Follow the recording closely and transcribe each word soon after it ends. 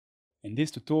In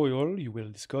this tutorial, you will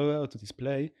discover how to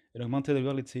display in augmented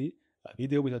reality a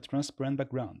video with a transparent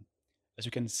background. As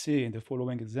you can see in the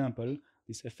following example,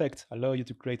 these effects allow you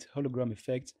to create hologram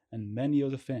effects and many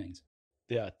other things.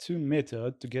 There are two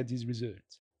methods to get these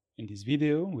results. In this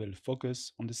video, we'll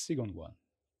focus on the second one,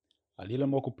 a little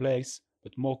more complex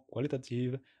but more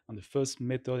qualitative than the first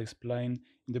method explained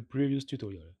in the previous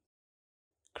tutorial.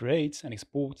 Create and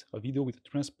export a video with a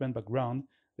transparent background,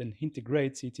 then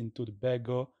integrate it into the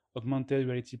BearGO augmented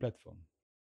reality platform.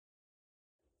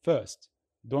 First,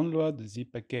 download the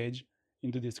zip package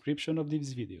in the description of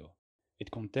this video.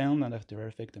 It contains an After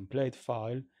Effects template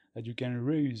file that you can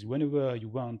reuse whenever you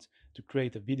want to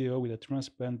create a video with a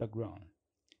transparent background.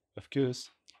 Of course,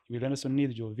 you will also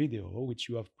need your video, which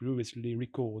you have previously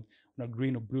recorded on a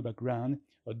green or blue background,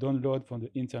 or download from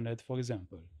the internet, for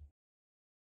example.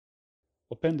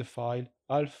 Open the file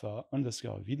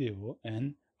alpha_video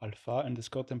and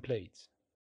alpha_template.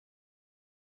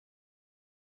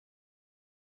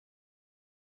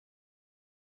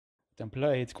 The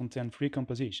template contains three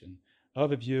compositions: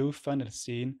 overview, final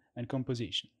scene, and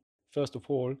composition. First of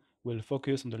all, we'll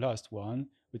focus on the last one,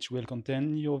 which will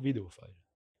contain your video file.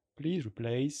 Please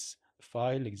replace the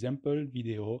file example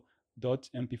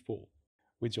video.mp4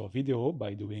 with your video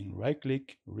by doing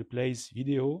right-click, replace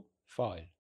video, file.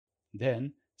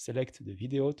 Then select the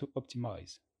video to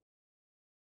optimize.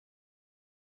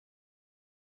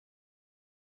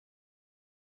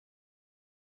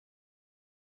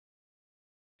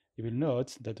 You will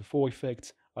note that the four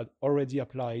effects are already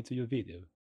applied to your video.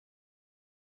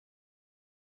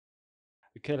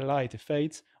 The color light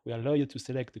effect will allow you to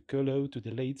select the color to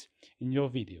delete in your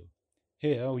video.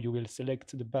 Here you will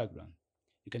select the background.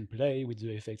 You can play with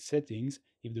the effect settings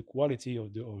if the quality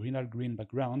of the original green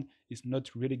background is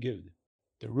not really good.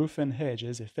 The roof and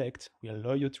edges effect will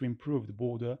allow you to improve the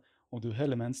border of the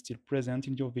elements still present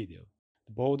in your video.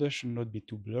 The border should not be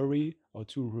too blurry or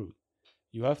too rude.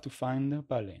 You have to find a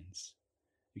balance.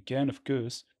 You can, of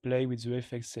course, play with the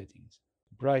effect settings.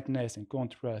 The brightness and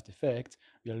contrast effect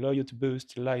will allow you to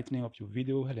boost the lightening of your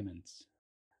video elements.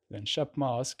 The sharp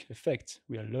mask effect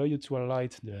will allow you to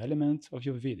highlight the element of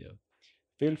your video.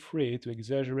 Feel free to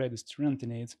exaggerate the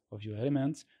strengthening of your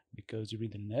elements, because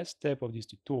during the next step of this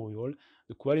tutorial,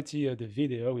 the quality of the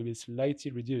video will be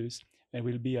slightly reduced and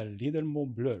will be a little more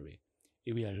blurry.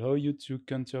 It will allow you to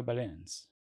counterbalance.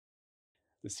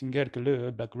 The single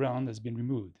color background has been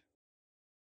removed.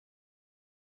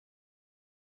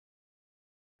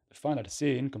 The final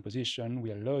scene composition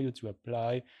will allow you to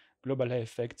apply global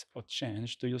effect or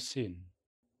change to your scene.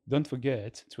 Don't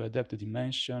forget to adapt the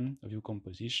dimension of your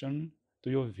composition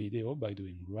to your video by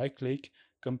doing right-click,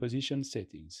 composition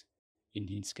settings. In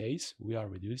this case, we are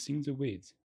reducing the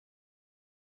width.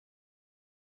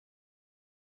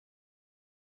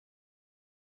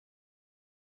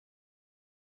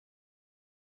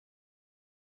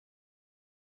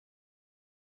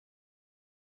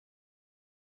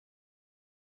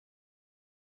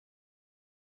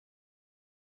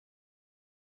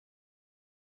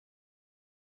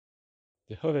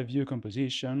 The overview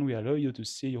composition will allow you to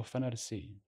see your final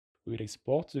scene. We will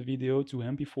export the video to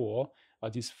MP4,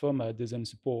 as this format doesn't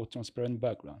support transparent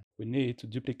background. We need to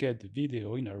duplicate the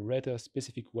video in a rather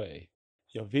specific way.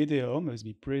 Your video must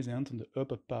be present on the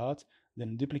upper part,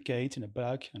 then duplicate in a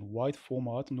black and white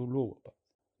format on the lower part.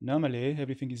 Normally,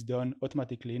 everything is done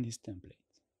automatically in this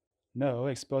template. Now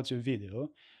export your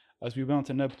video. As we want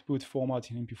an output format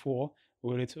in MP4,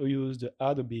 we will use the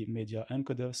Adobe Media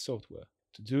Encoder software.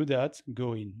 To do that,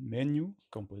 go in Menu,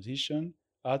 Composition,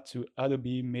 Add to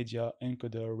Adobe Media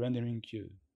Encoder Rendering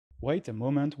Queue. Wait a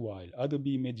moment while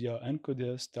Adobe Media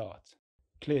Encoder starts.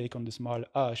 Click on the small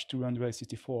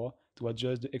 #264 to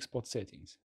adjust the export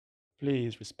settings.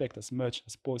 Please respect as much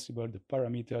as possible the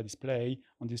parameter display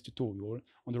on this tutorial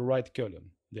on the right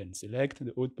column. Then select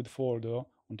the output folder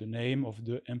on the name of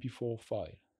the MP4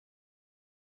 file.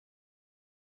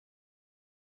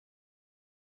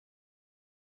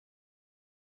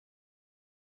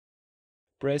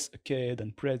 Press OK,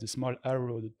 then press the small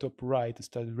arrow at the top right to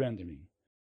start rendering.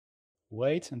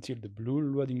 Wait until the blue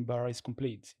loading bar is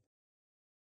complete.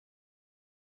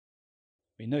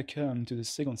 We now come to the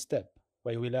second step,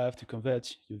 where you will have to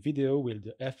convert your video with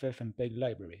the FFmpeg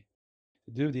library.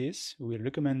 To do this, we will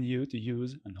recommend you to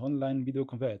use an online video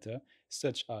converter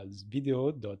such as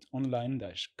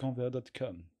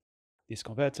video.online-convert.com. This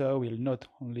converter will not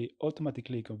only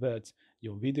automatically convert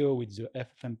your video with the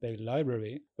FFmpeg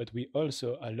library, but will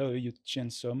also allow you to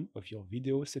change some of your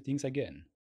video settings again.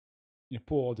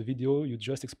 Import the video you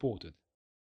just exported.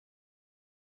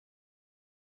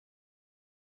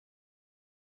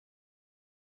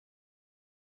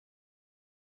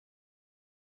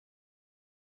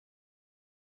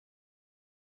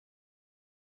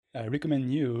 I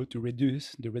recommend you to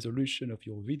reduce the resolution of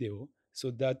your video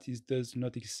so that it does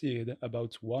not exceed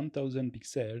about 1000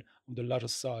 pixels on the larger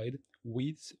side,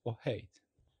 width or height,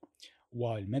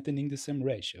 while maintaining the same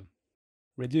ratio.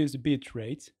 Reduce the bit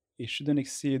rate, it shouldn't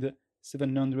exceed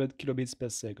 700 kilobits per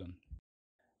second.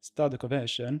 Start the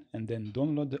conversion and then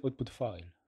download the output file.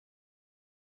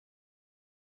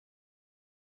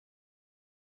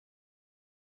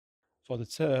 For the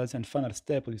third and final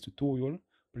step of this tutorial,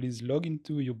 please log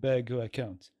into your BearGO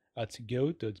account at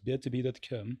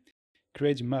go.bear2b.com,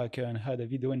 create your marker and add a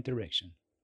video interaction.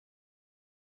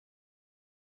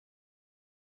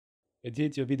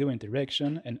 Edit your video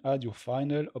interaction and add your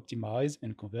final optimized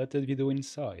and converted video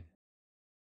inside.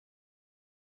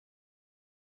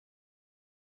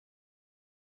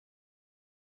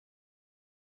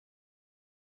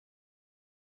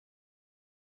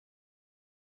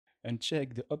 And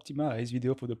check the optimized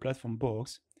video for the platform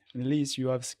box unless you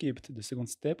have skipped the second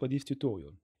step of this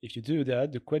tutorial. If you do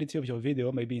that, the quality of your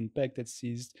video may be impacted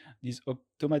since this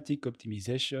automatic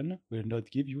optimization will not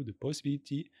give you the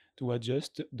possibility to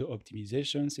adjust the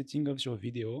optimization setting of your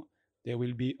video. They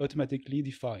will be automatically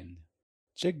defined.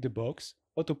 Check the box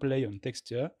Autoplay on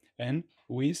Texture and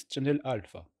with Channel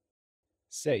Alpha.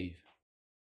 Save.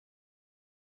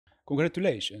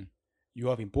 Congratulations! You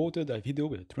have imported a video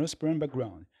with a transparent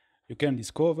background. You can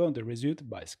discover the result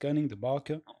by scanning the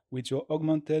marker with your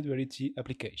augmented reality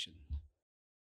application.